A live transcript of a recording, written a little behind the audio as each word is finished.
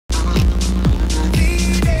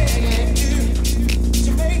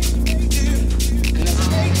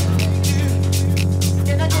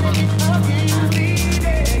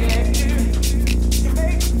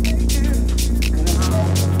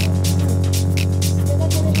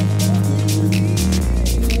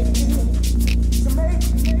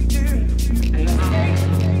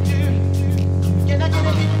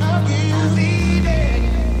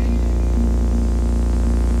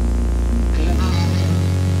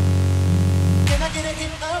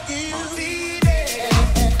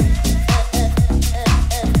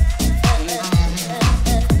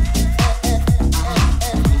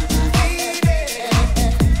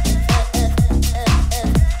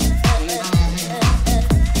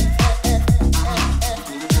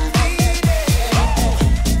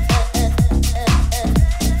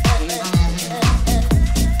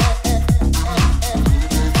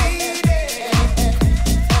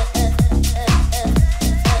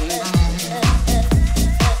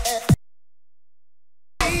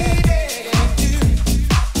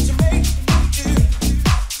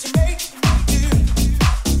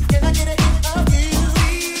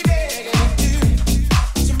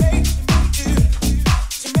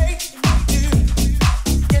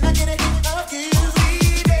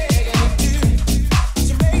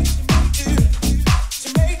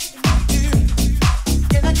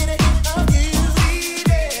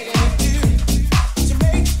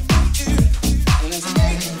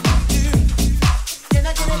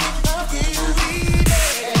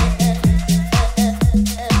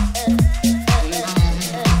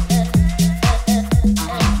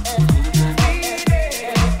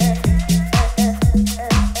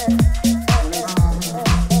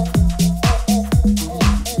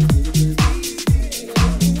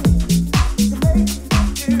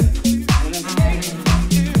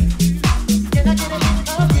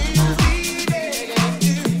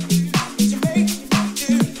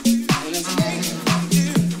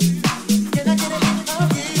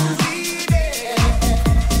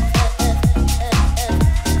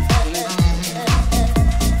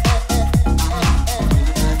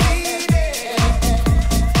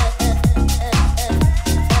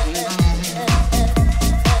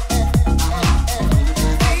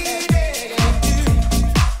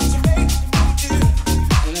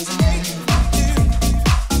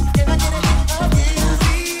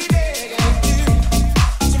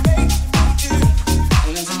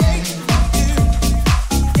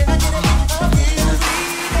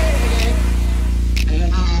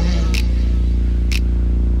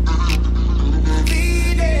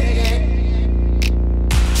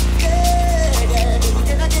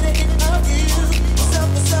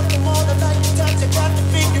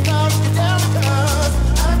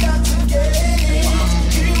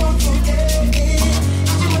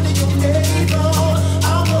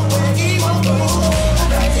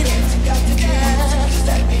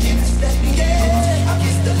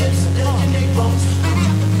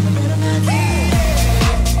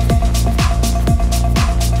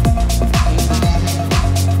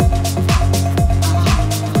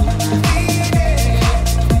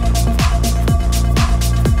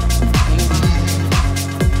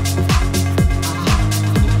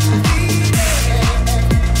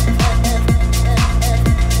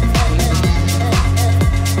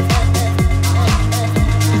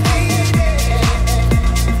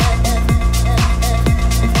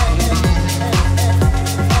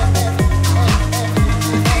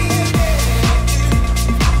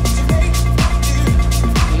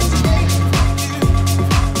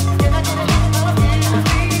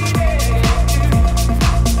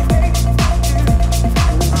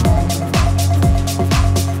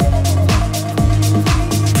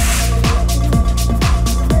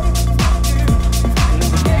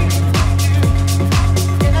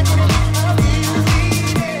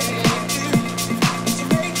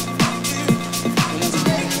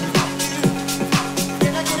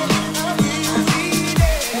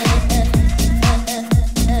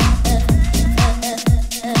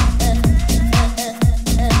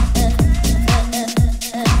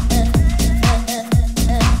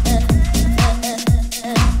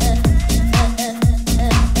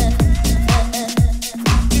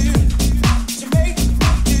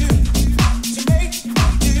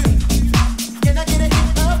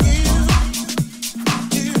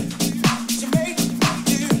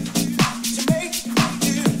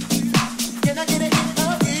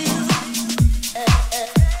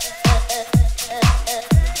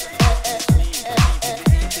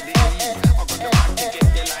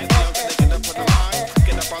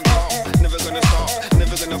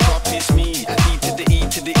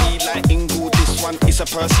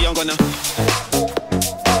Percy. I'm gonna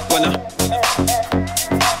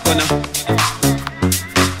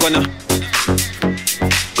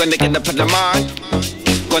get up on the mark.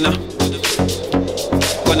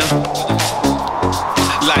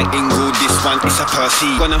 Lightning rule, this one is a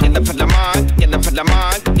Percy. Gonna get up on the mark, get up on the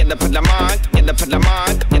mark, get up on the mark, get up on the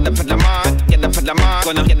mark, get up on the mark, get up on the mark.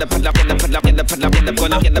 Gonna get up on the, get up on the, get up on the, get up,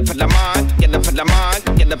 gonna get up on the mark, get up on the mark,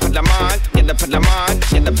 get up on the mark, get up on the mark,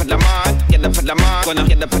 get up on the mark, get up on the mark. Gonna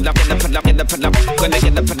get up on the, get up on the, get up on the, gonna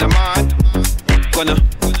get up on the mark. Gonna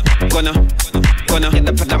get up on the mark. Gonna get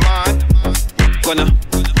up on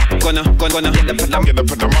the, get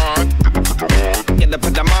up on the mark. Get up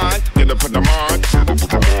on the mark, get up on the mark,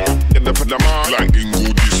 get up on the mark. Lightning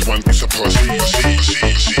rule, this one is a Percy.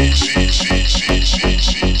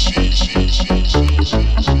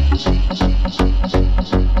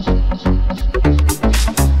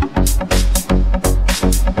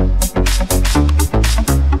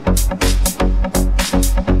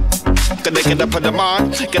 Get up on the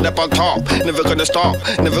mark, get up on top, never gonna stop,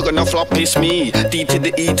 never gonna flop, it's me, D to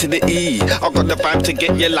the E to the E, I got the vibe to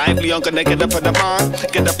get you lively, I'm gonna get up on the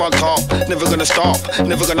mark, get up on top, never gonna stop,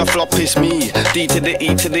 never gonna flop, it's me, D to the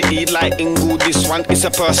E to the E, like Ingu, this one is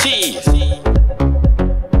a Percy.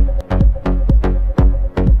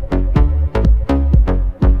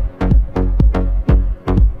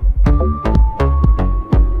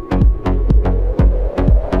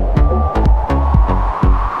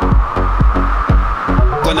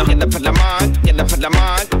 Get up on the mark, get up on the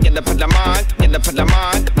mark, get up on the mark, get up on the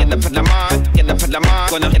mark, get up on the mark, get up on the mark.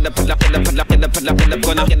 Gonna get up on the, get up on the, get up on the, get up,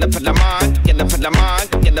 gonna get up on the mark, get up on the mark,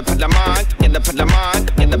 get up on the mark, get up on the mark,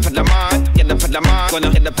 get up on the mark, get up on the mark. Gonna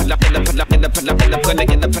get up on the, get up on the, get up on the, get up, gonna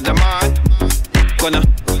get up on the mark. Gonna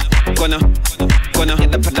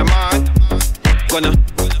get up on the mark. Gonna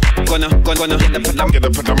get up on the, get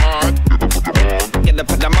up on the mark. Get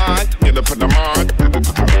up on the mark, get up on the mark,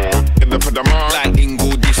 get up on the mark. Like Ingu,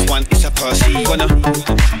 this one is a Percy. Gonna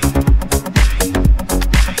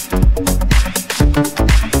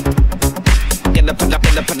get up on the,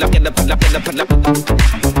 get up on the, get up on the, get up on the.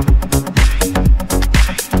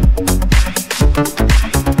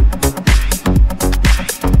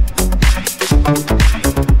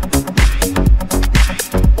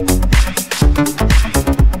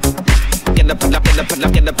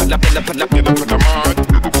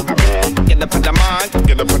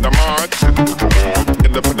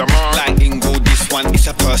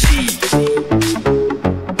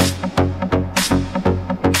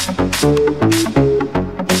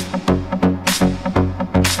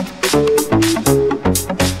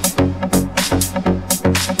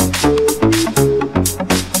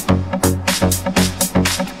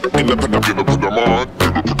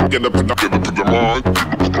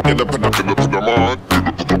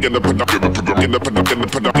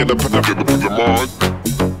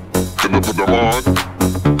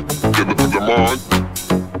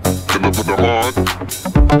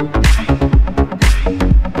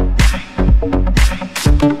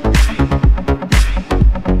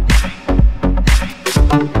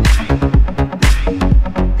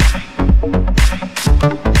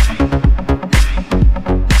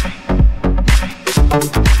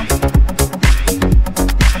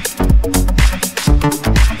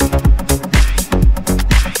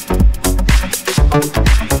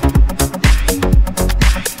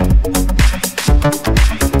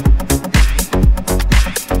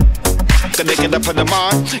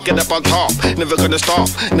 Get up on top, never gonna stop,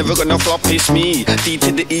 never gonna flop, it's me, D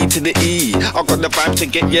to the E to the E, I got the vibe to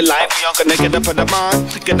get you lively, I'm gonna get up on the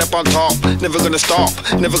mark, get up on top, never gonna stop,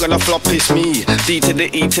 never gonna flop, it's me, D to the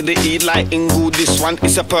E to the E, like Ingu, this one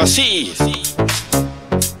is a Percy.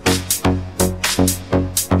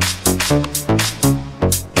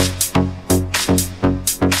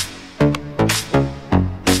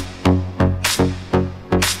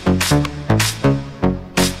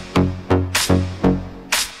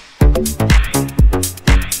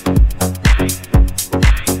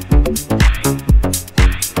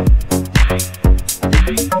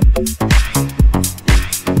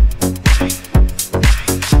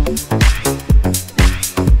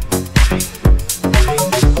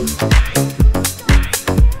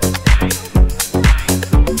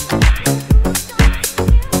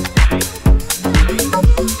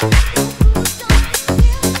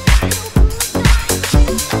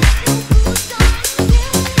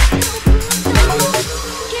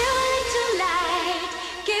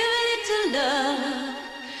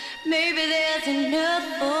 Maybe there's enough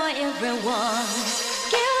for everyone.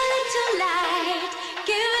 Give a little light,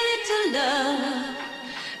 give a little love.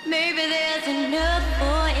 Maybe there's enough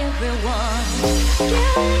for everyone.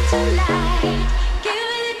 Give a little light, give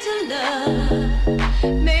a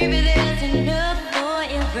Maybe there's enough for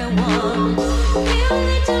everyone. Give a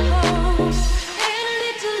little hope and a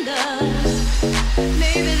little love.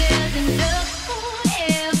 Maybe there's enough for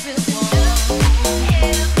everyone.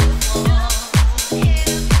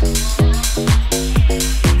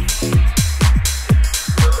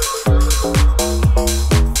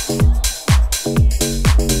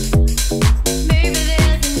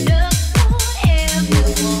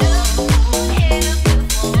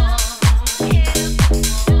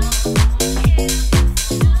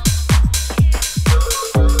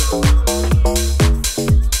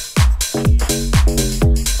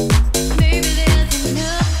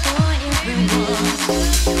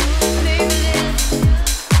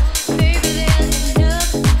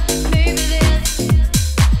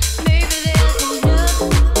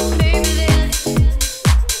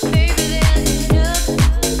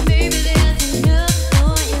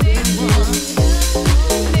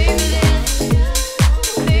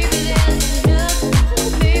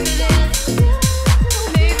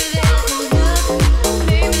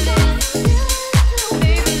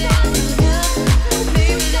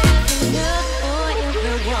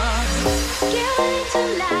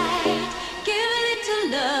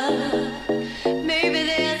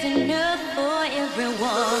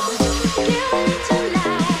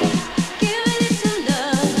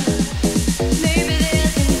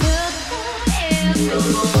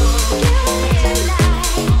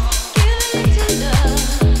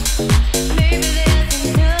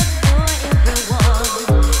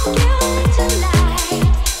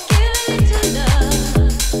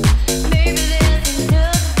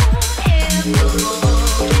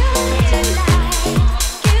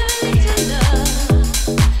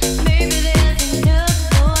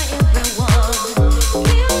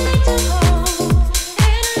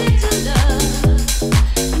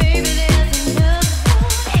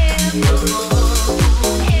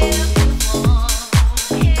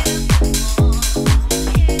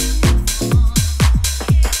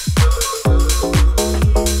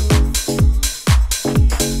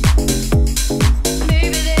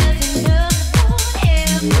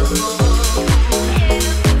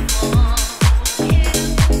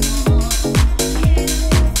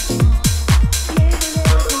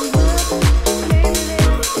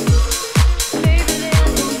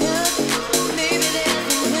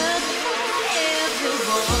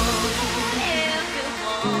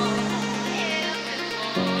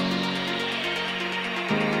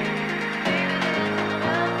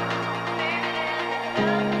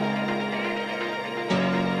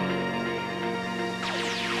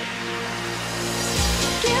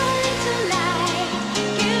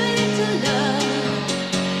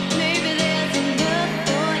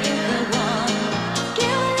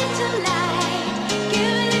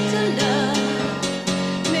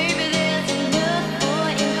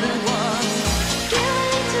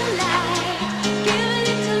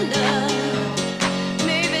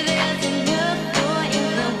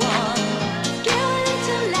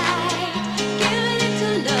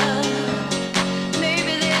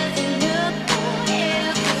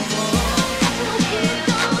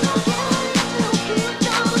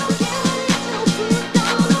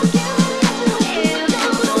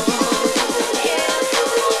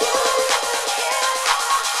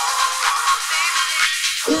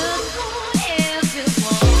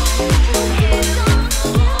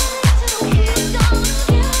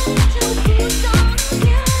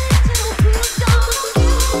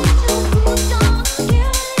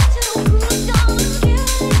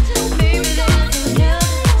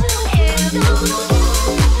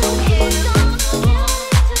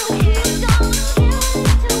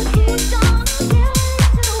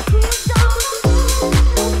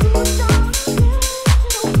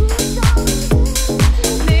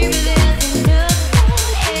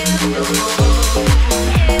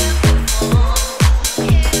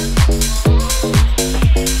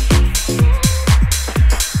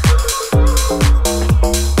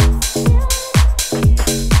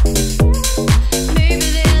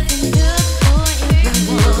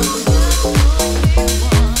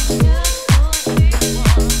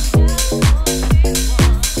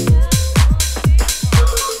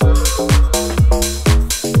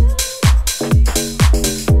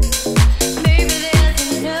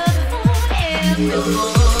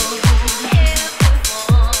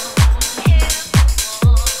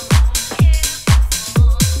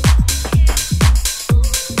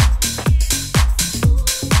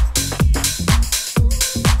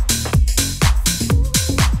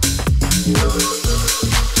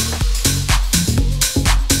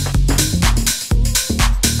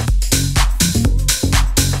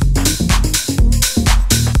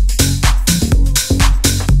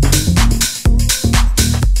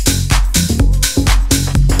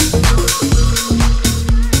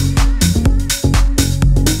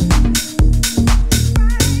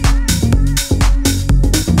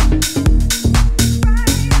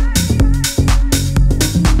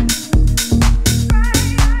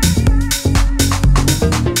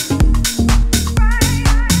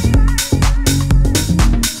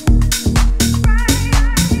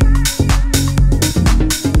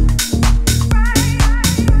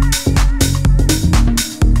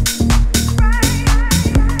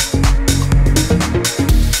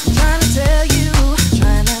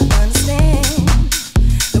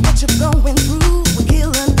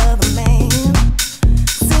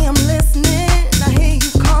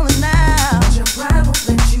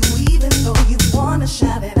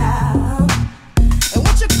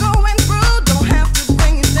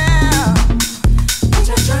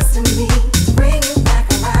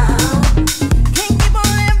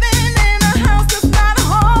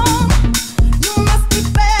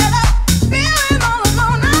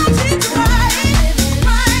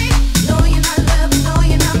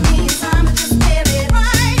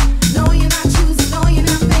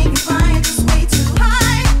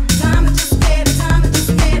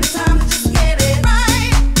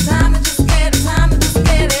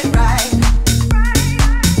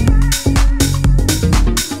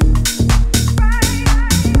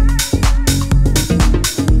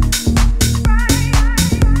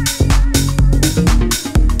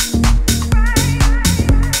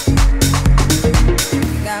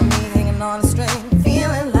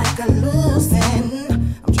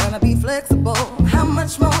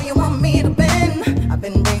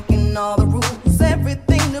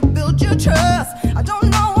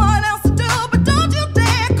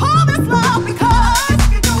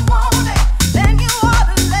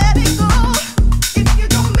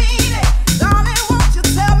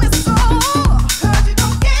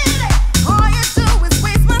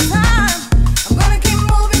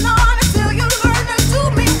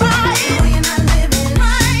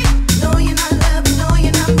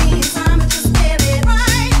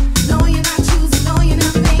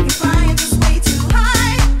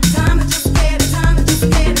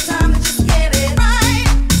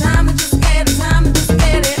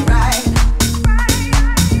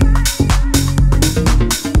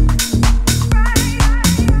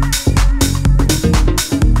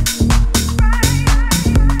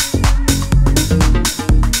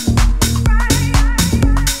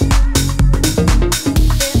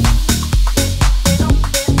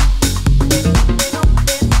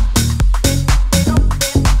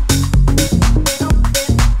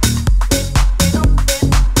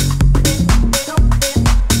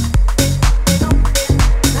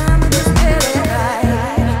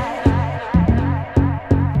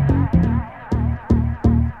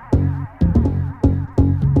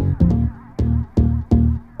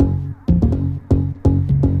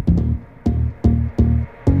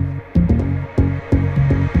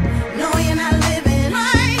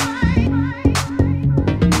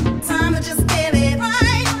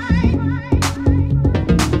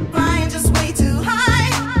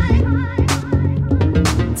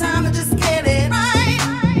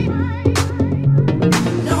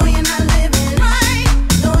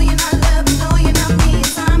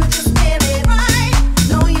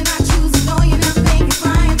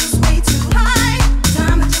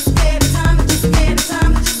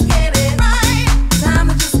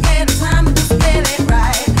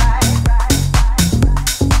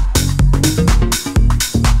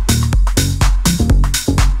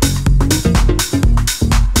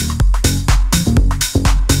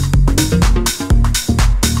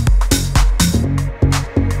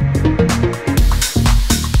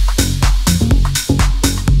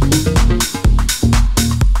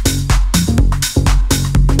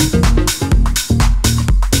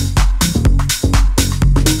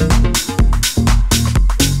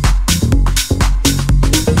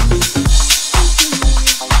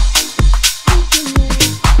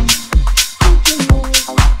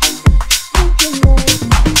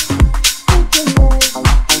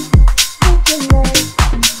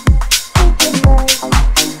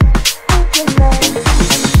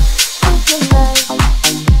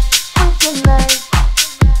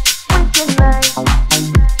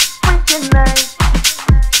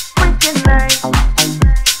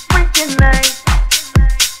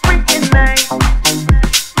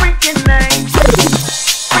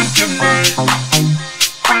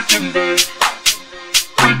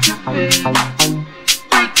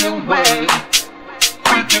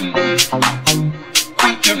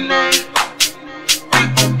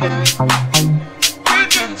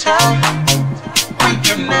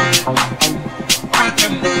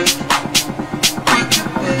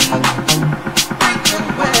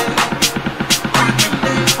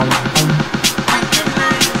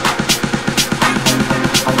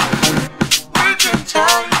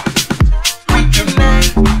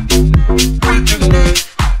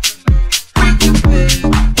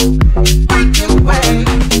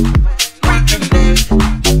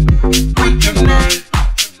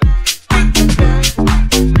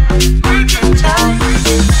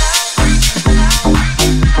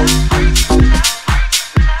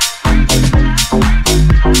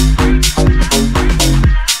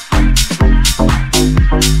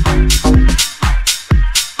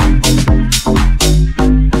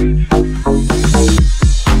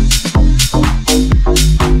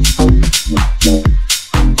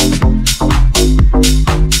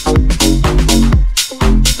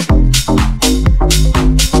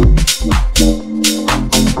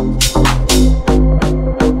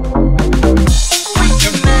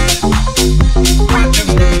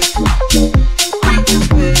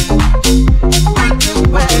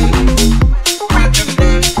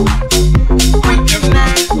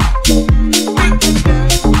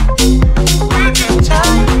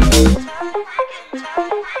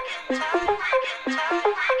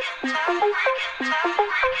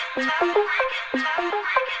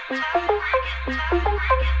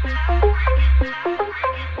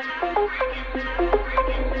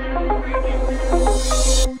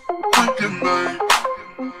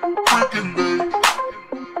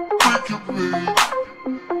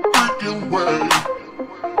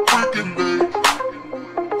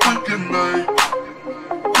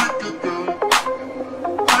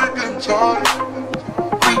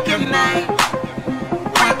 We can make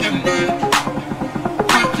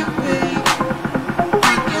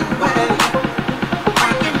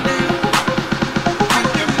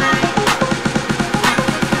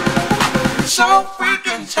so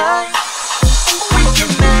freaking tight. We can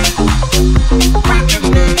make, we can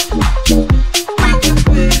make, we can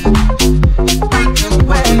wait, we can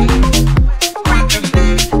wait, we can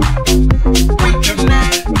make, we can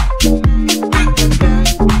make, we can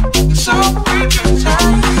make, so freaking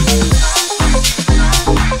tight.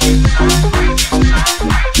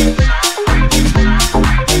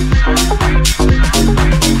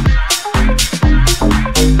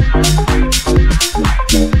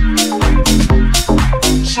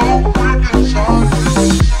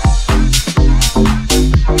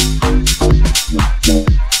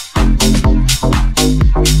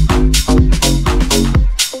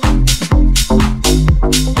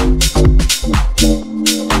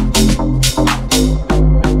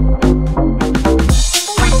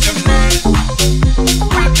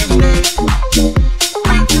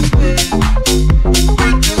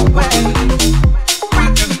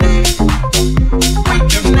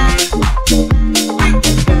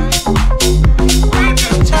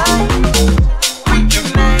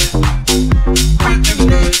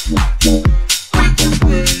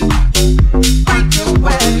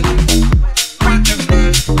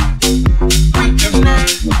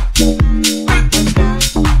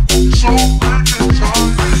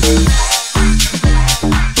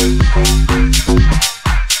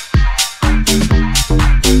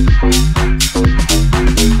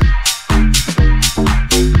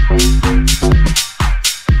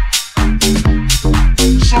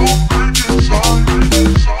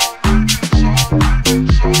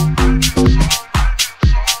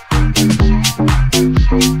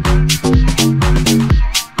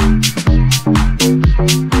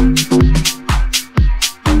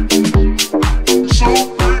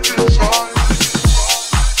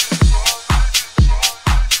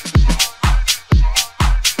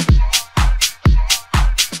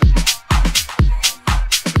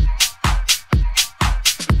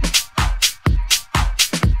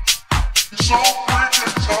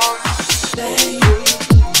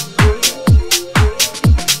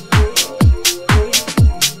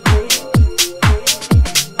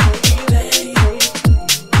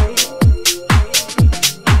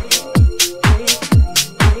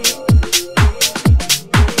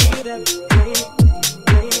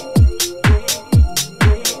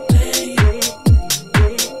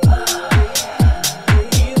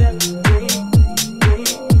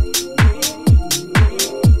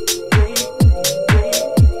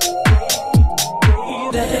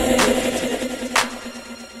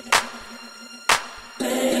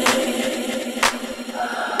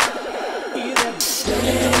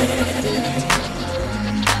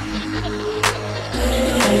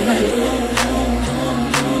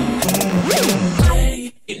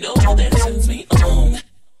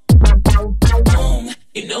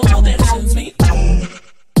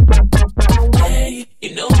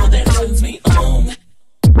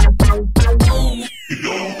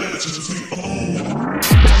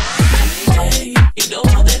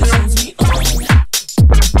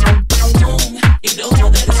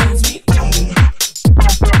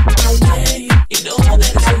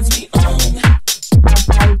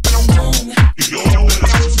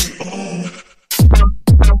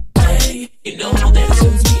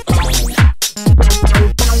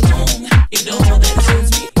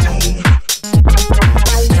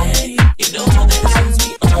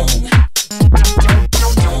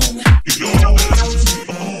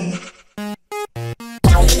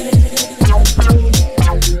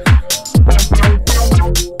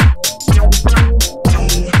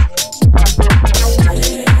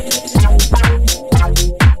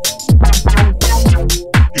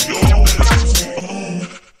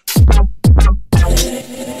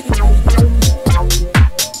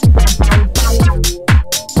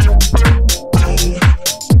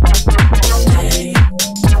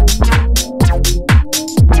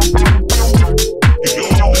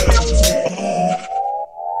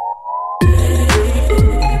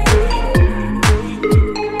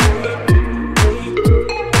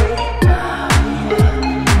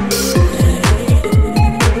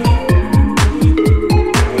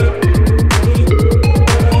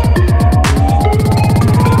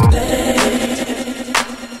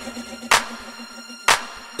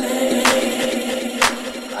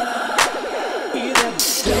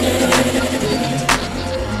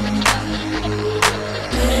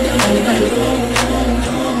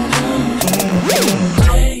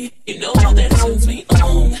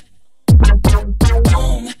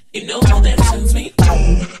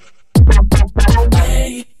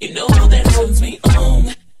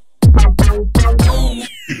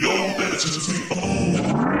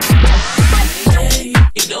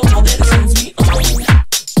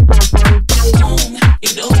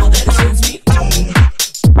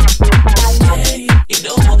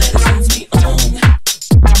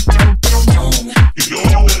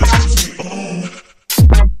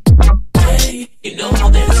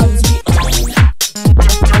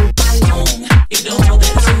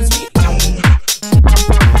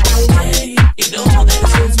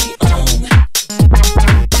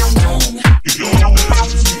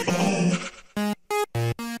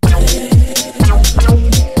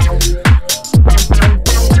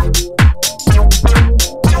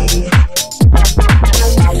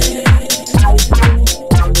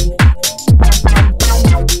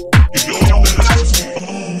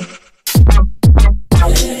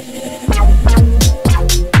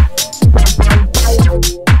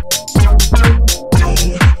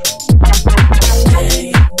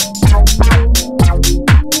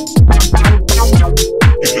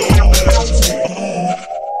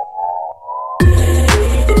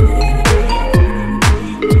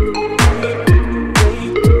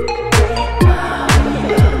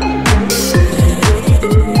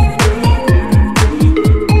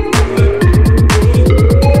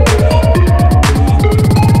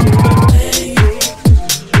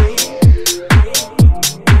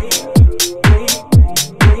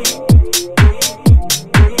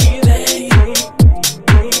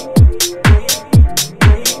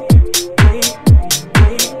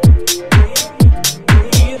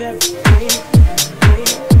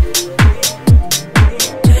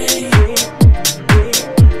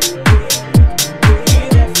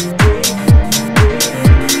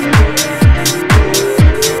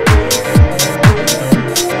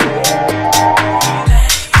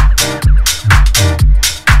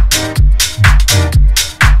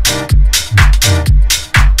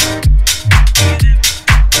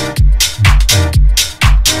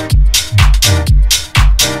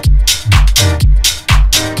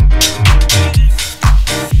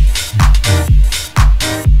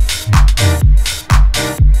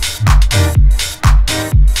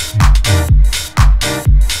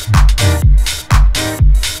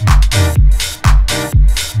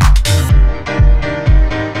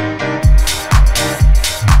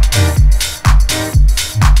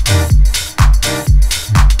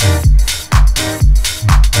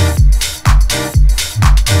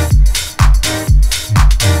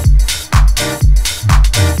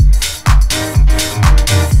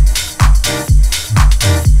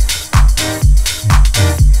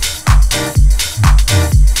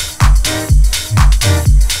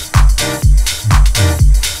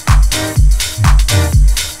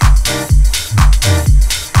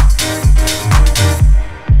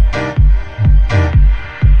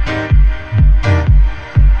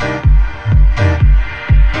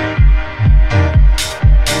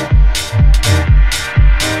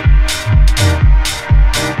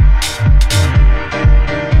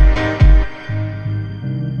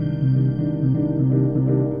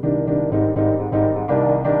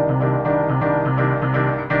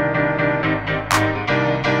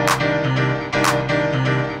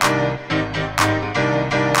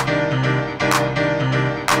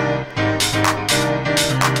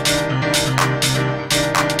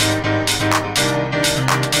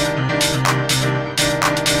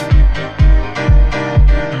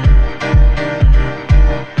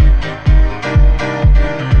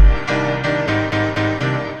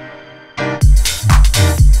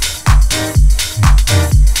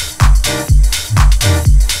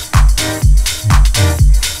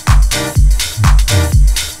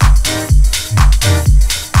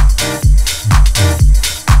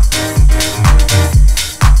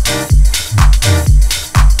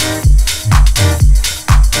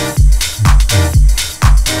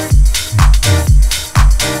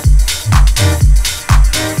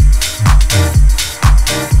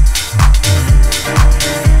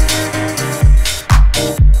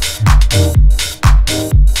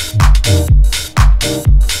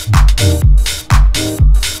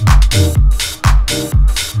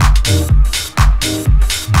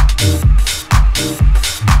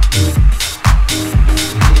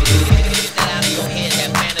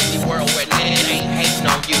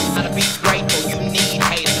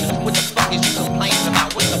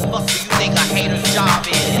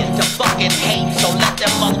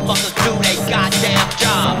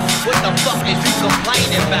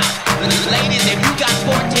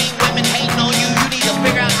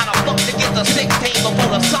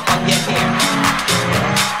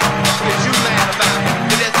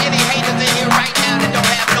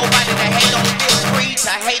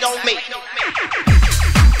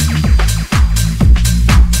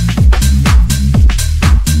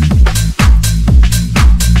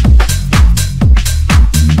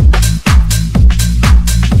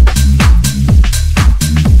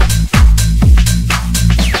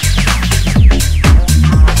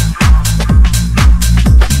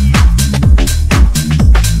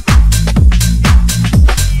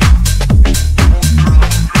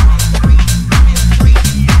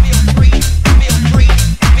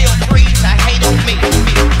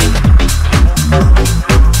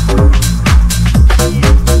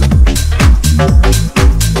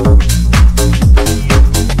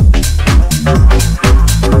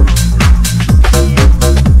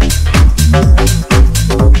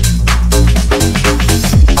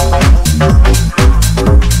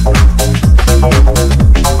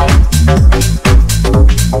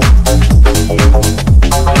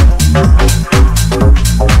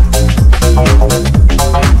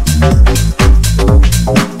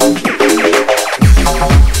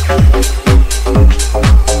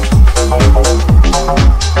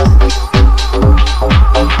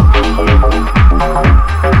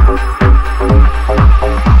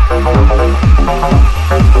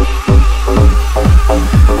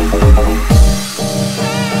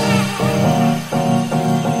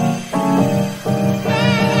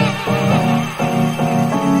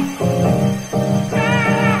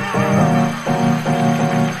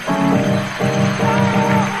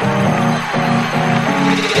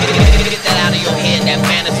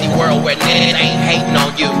 ain't hating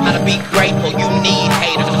on you. Gotta be grateful, you need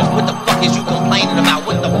haters. What the fuck is you complaining about?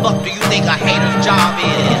 What the fuck do you think a hater's job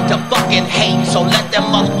is? To fucking hate, so let them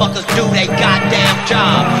motherfuckers do their goddamn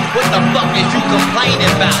job. What the fuck is you complaining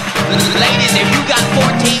about? Ladies, if you got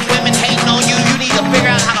 14 women hating on you, you need to figure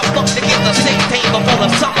out how the fuck to get the 16 before the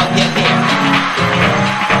summer get here.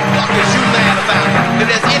 What is you mad about? If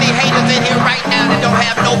there's any haters in here right now that don't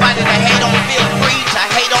have nobody to hate on, feel free to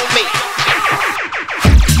hate on me.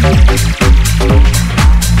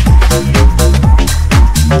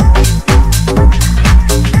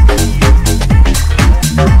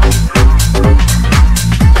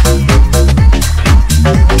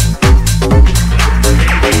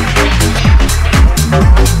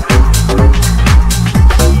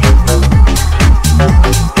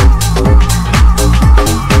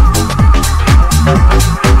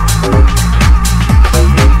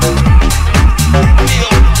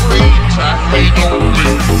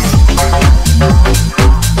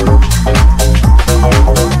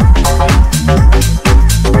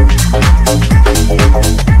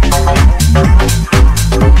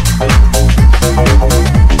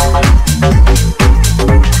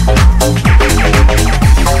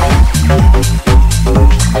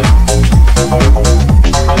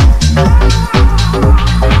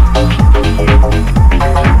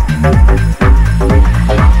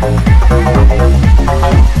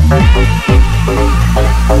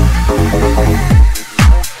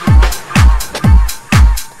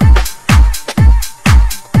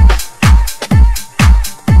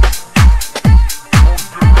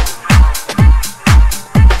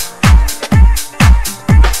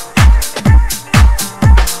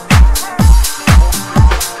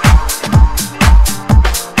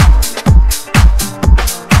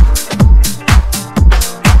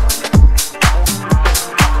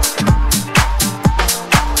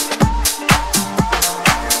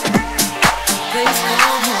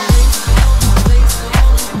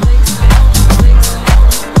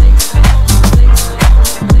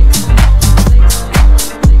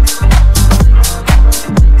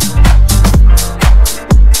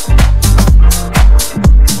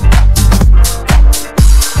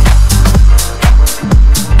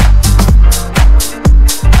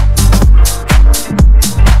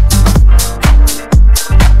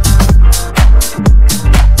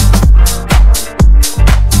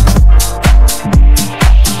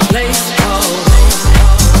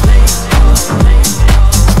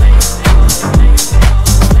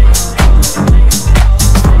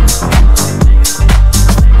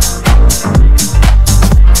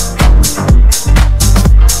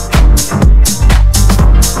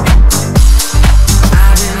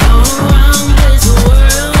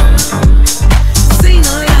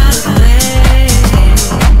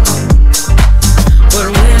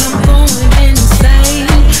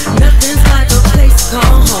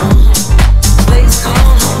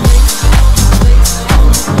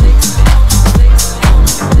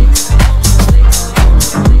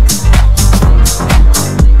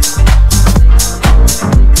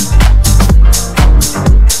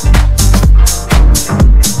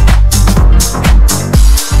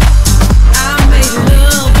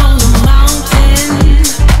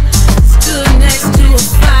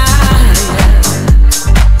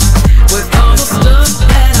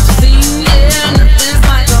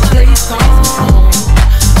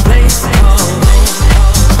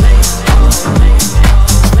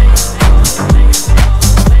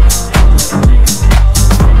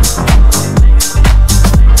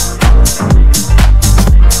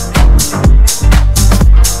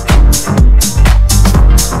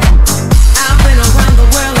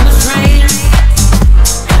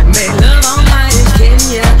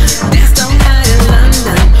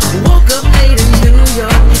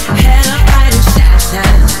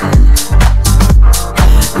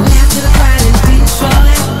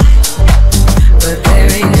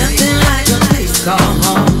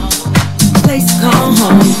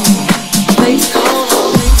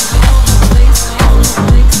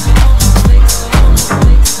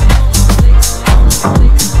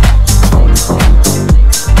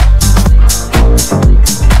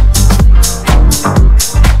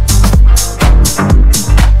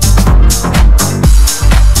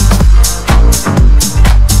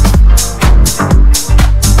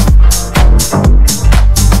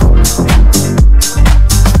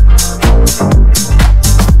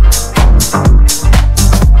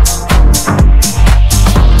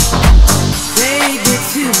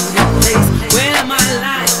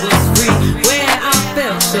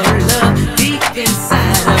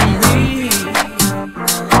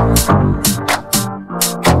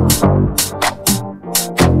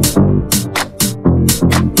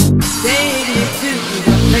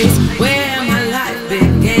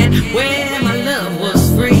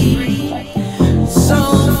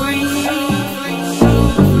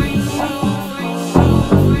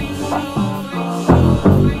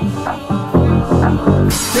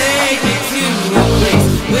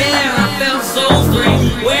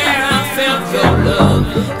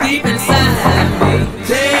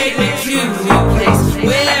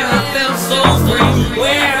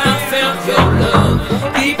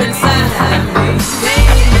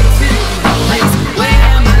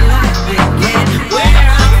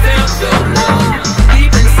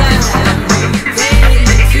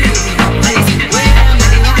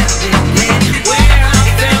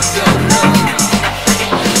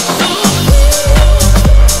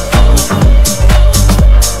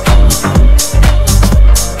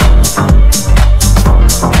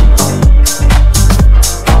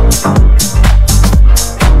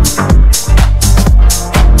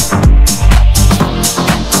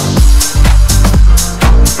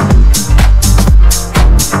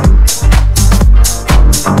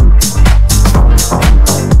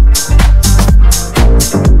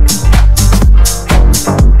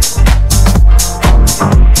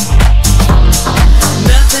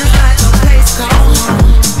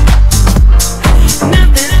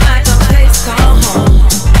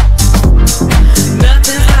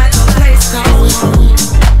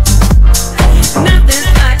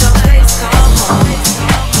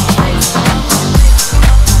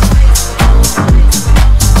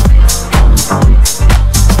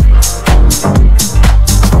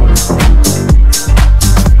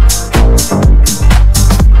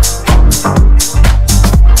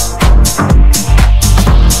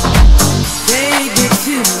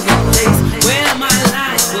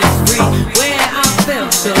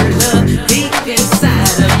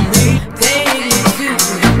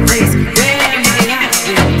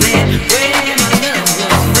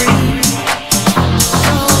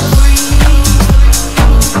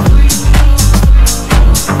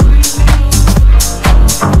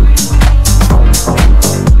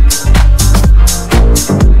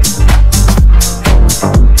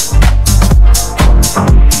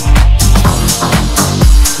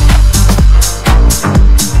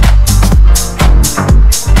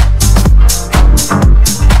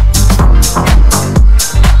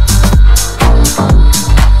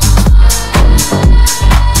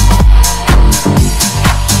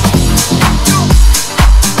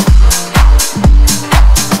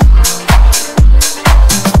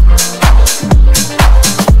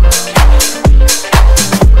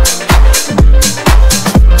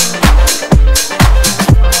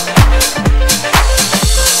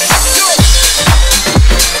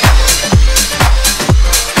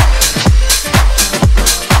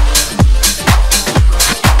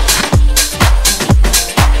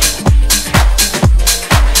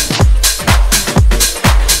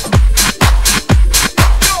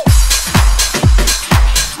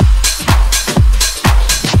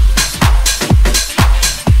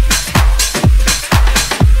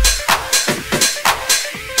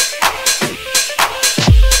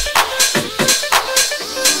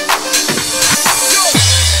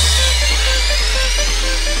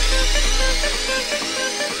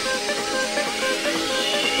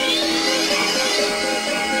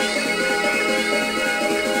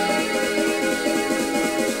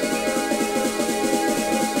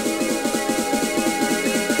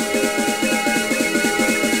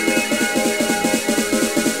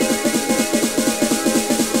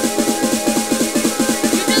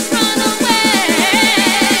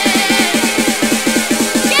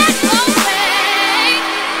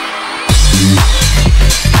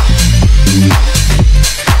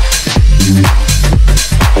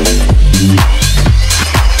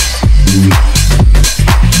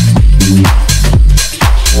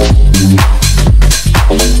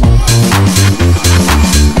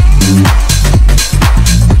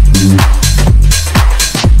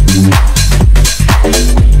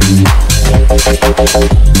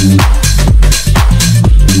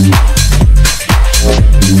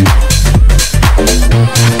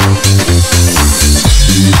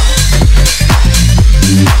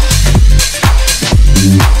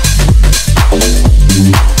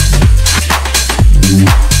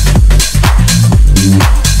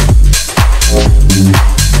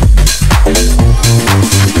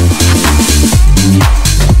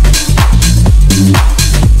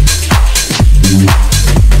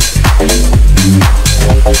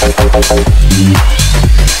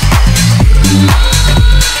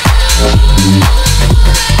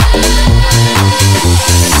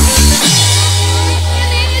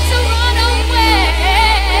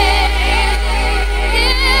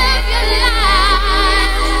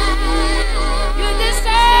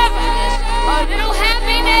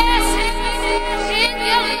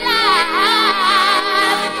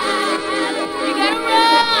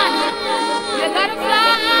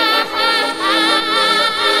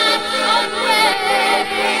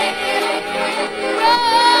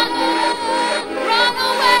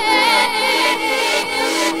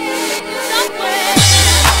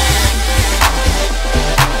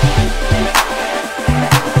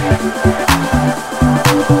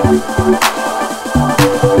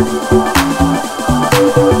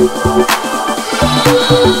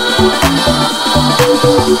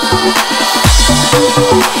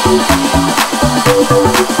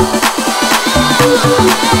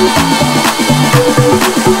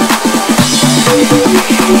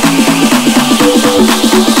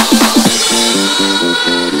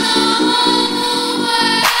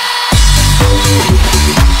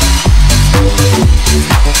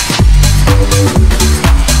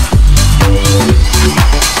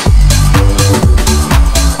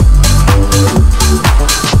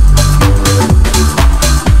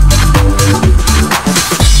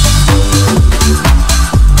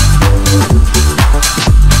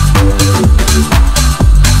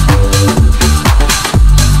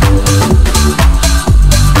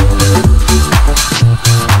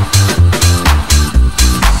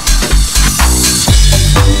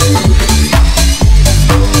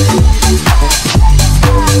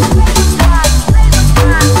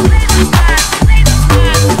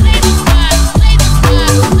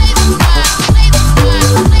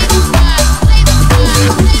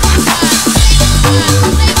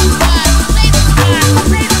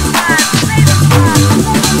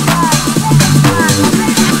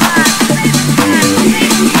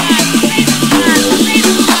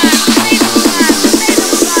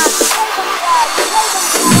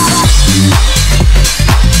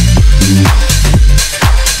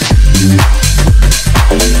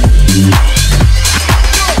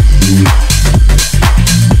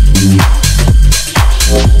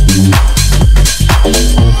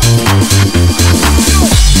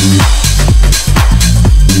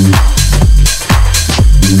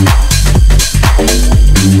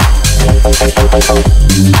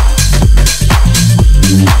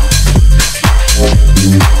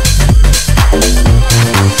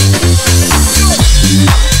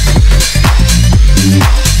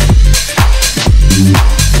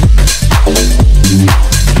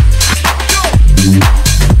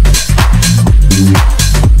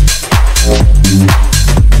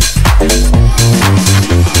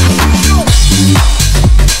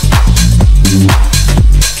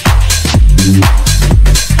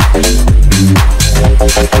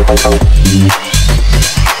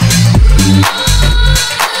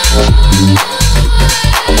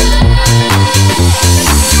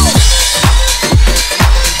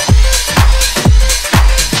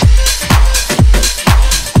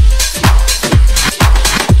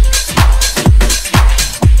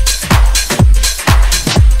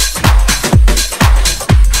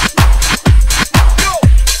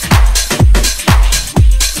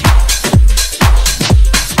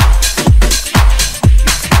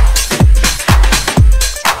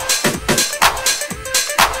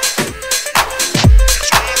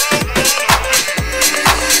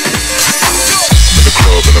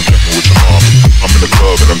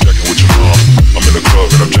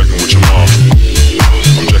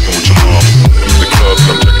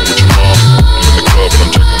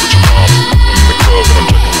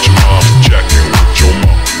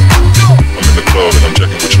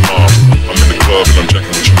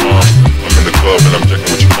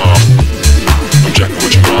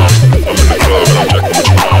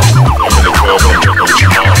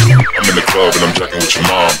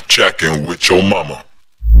 Checking with your mama.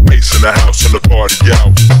 Ace in the house and the party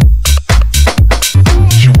out.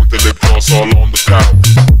 She worked the lip gloss all on the couch.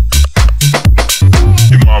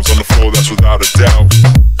 Your mom's on the floor, that's without a doubt.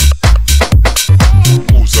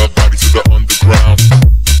 Moves her body to the underground.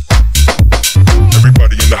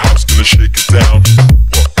 Everybody in the house gonna shake it down.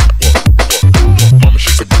 What? Mama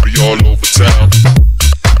shakes her booty all over town.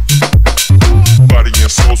 Body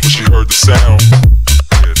and souls when she heard the sound.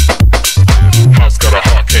 House got a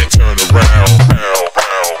heart, can't turn around.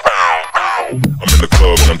 I'm in the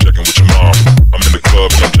club and I'm checking with your mom. I'm in the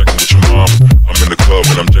club and I'm checking with your mom. I'm in the club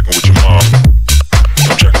and I'm checking with your mom.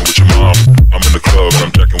 I'm checking with your mom. I'm in the club and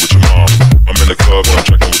I'm checking with your mom. I'm in the club and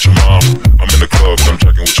I'm checking with your mom. I'm in the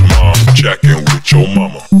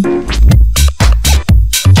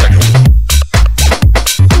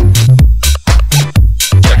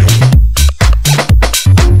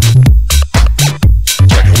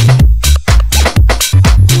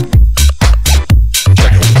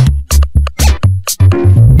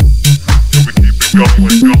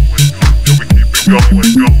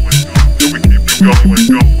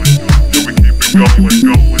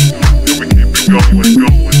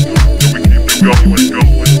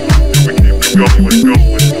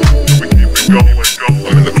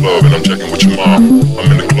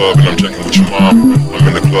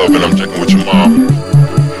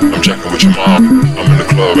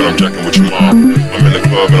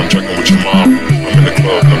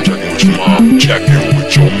club and I'm checking with your mom. Checking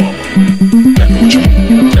with your mama.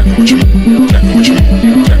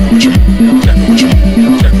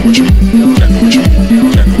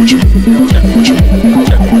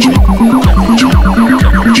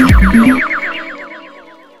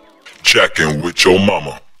 Checking with your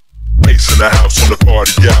mama. Ace in the house and the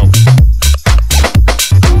party out.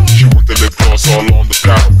 She worked the lip gloss all on the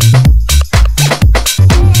couch.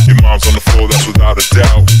 Your mom's on the floor, that's without a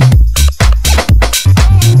doubt.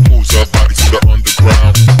 Moves her body to the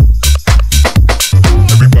underground.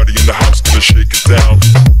 Everybody in the house gonna shake it down.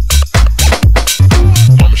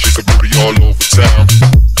 Mama shakes her booty all over town.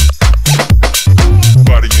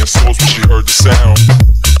 Body and souls when she heard the sound.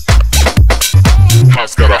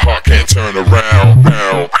 House got a heart, can't turn around.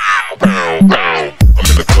 Pow, pow, pow, pow. I'm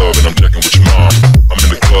in the club and I'm checking with your mom. I'm in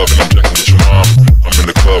the club and I'm checking with your mom. I'm in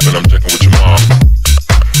the club and I'm checking with your mom.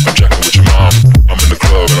 I'm checking with your mom. I'm in the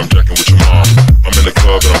club and I'm checking with your mom. I'm in the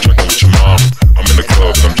club and I'm checking with your mom. I'm in the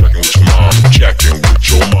club and I'm checking with your mom. Checking with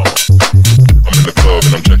your mama. I'm in the club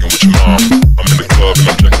and I'm checking with your mom. I'm in the club and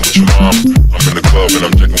I'm checking with your mom. I'm in the club and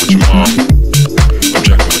I'm checking with your mom. I'm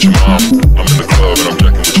checking with your mom. I'm in the club and I'm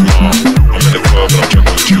checking with your mom. I'm in the club and I'm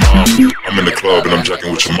checking with your mom. I'm in the club and I'm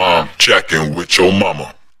checking with your mom. Checking with your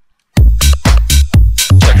mama.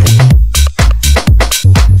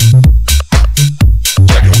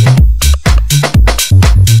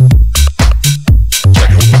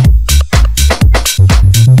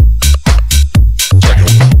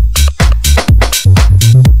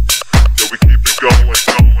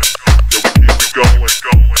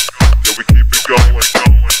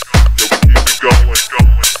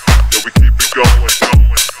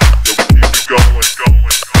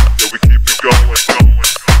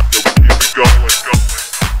 Going.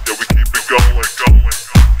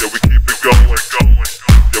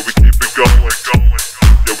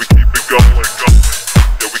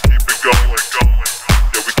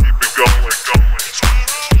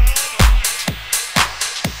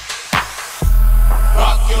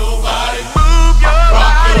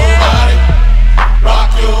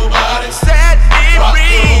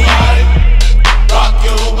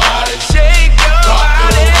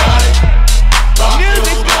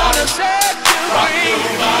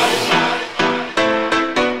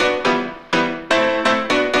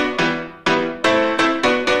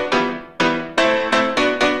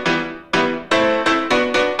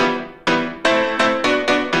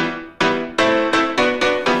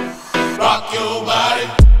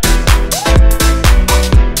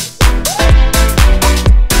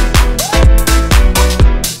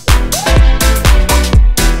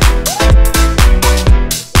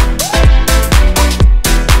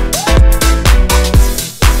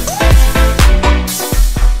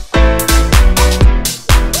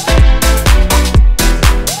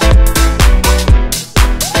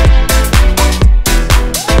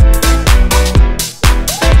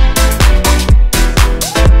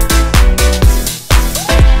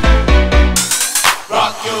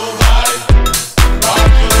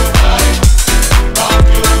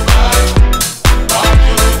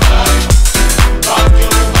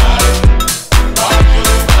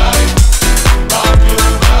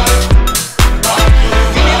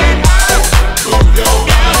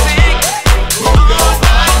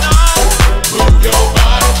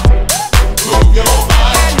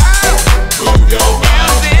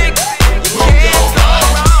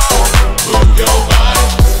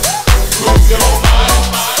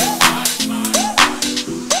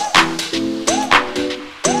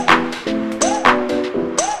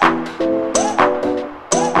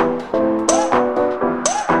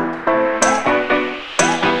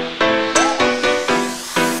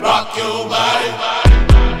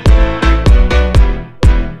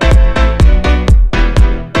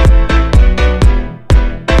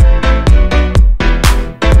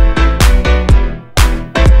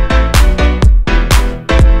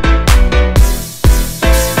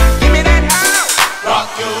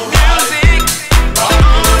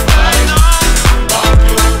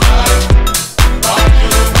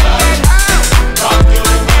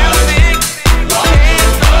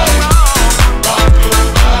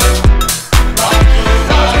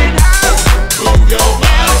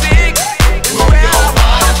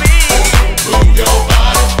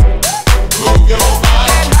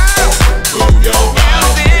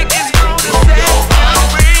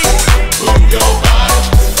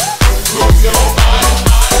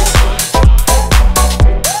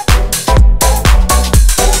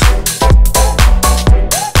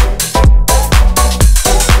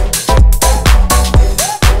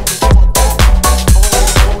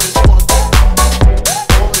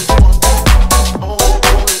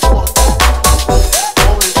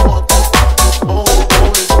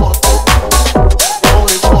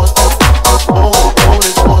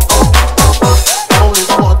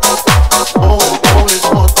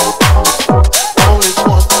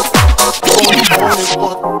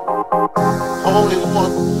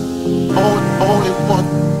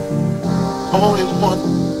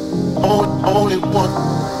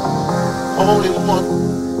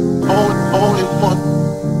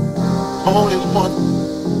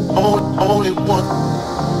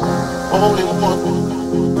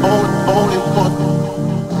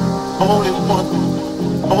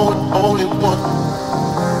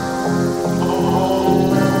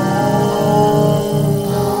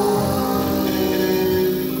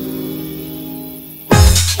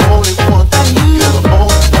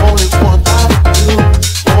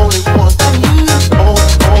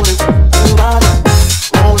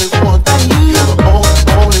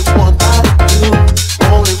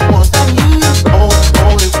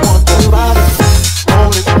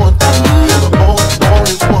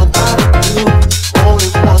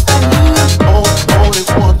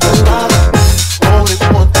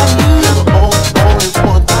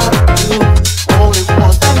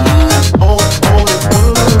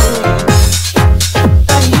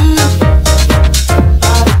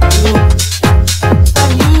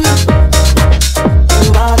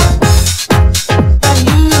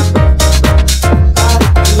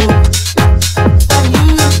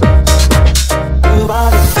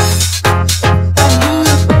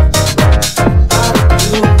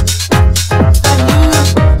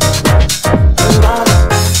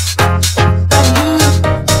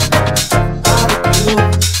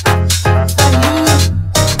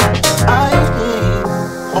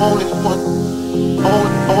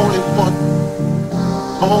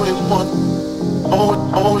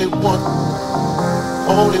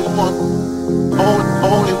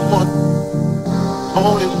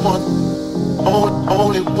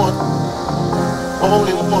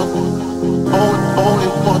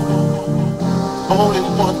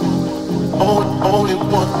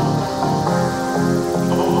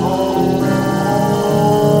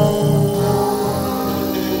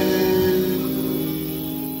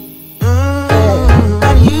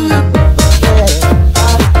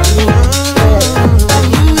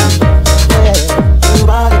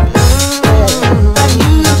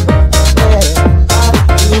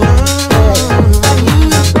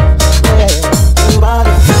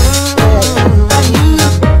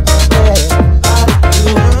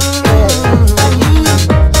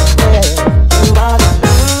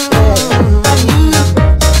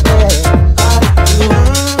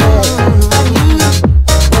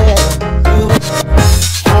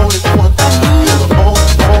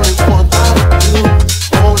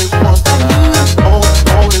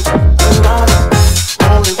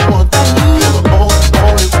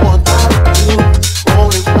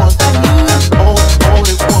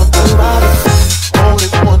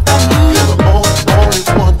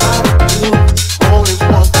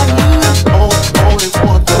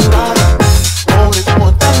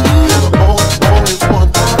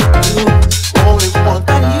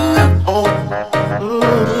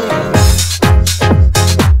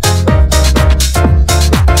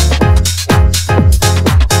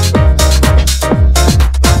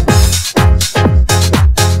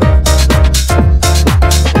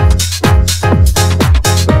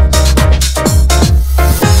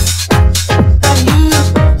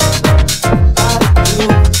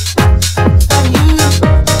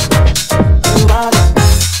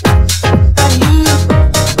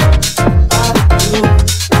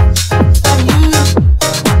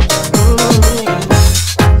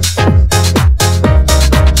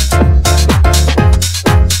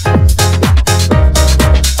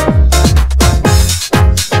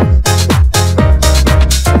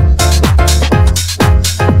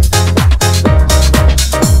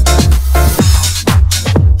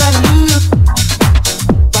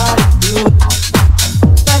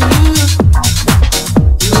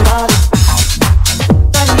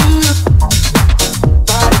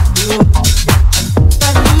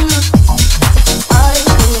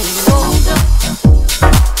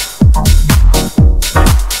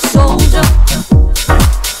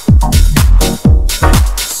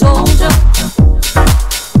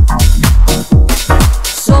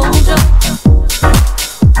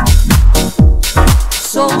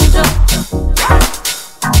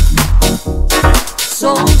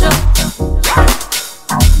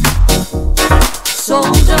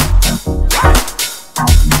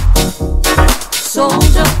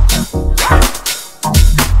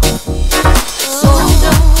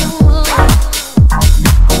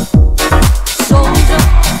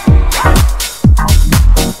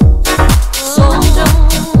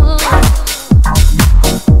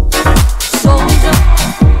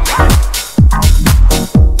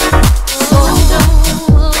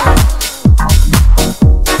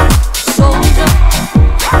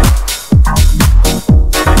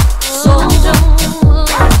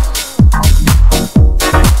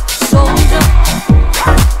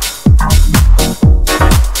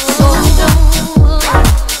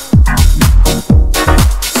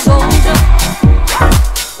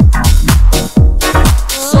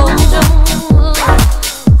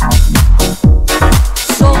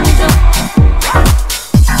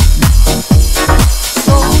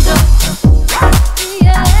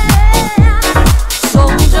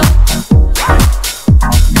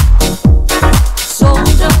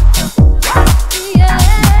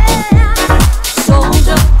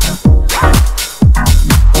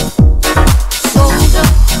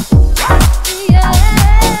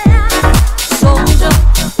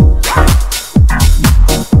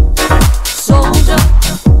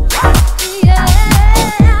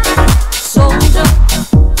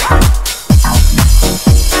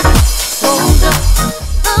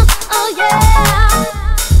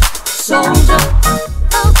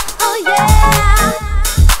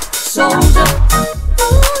 soldier.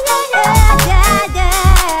 Ooh, yeah, yeah,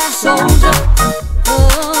 yeah. Soldier. Oh,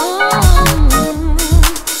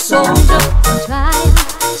 soldier. Trying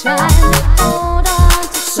to hold on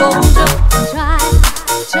to soldier. Trying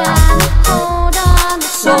to hold on to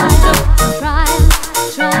soldier. Trying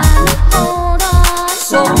to hold on to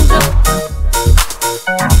soldier.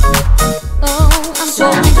 Oh, I'm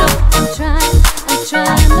trying to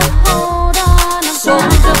hold on.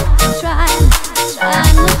 I'm trying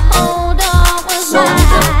to hold on with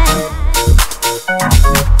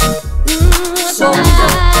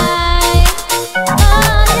mine.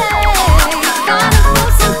 Oh yeah, gotta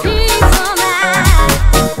put some peace on mine.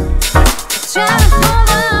 Trying to hold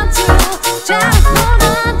on to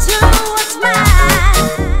what's mine.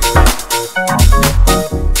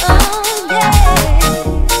 Oh yeah.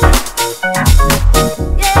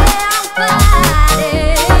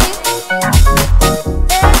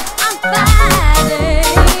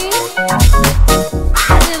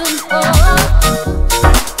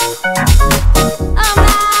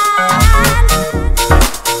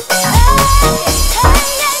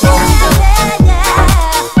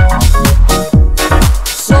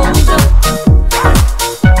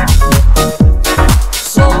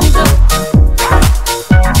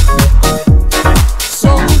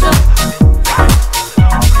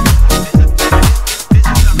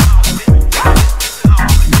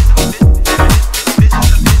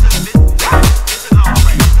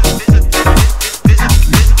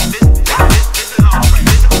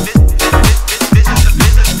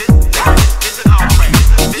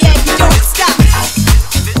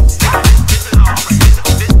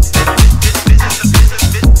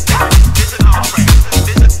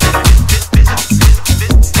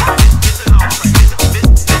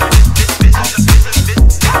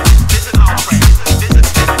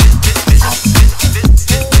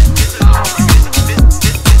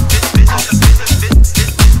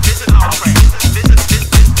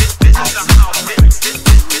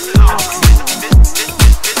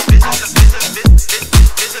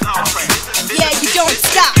 Yeah, you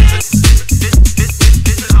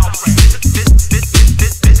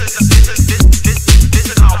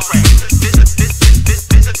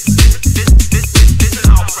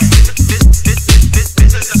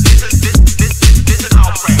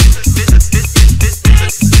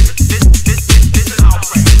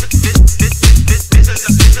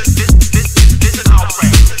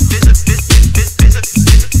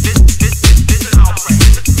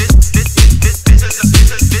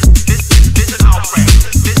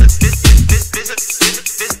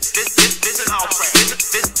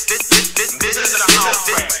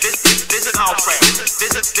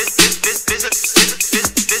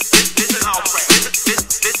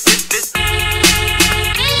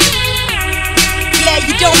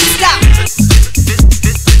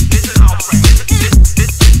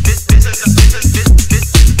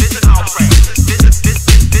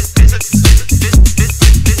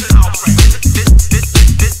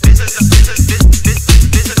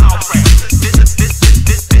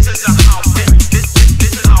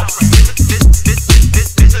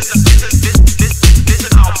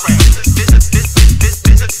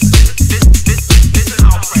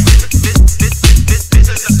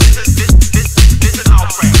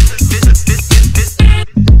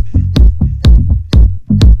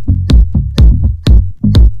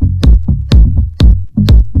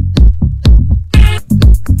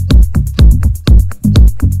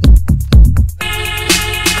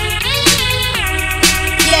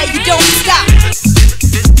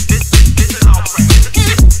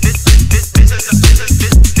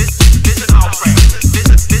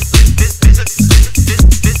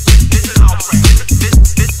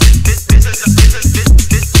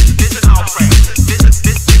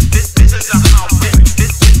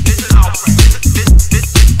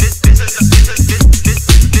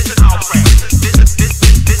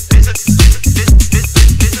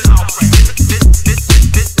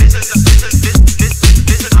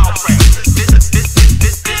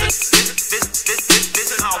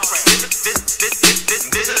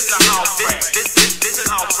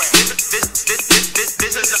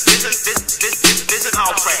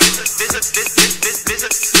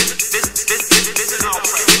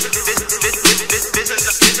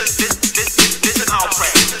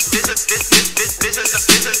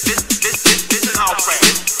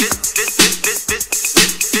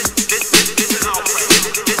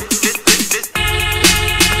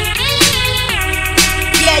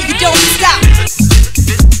don't stop.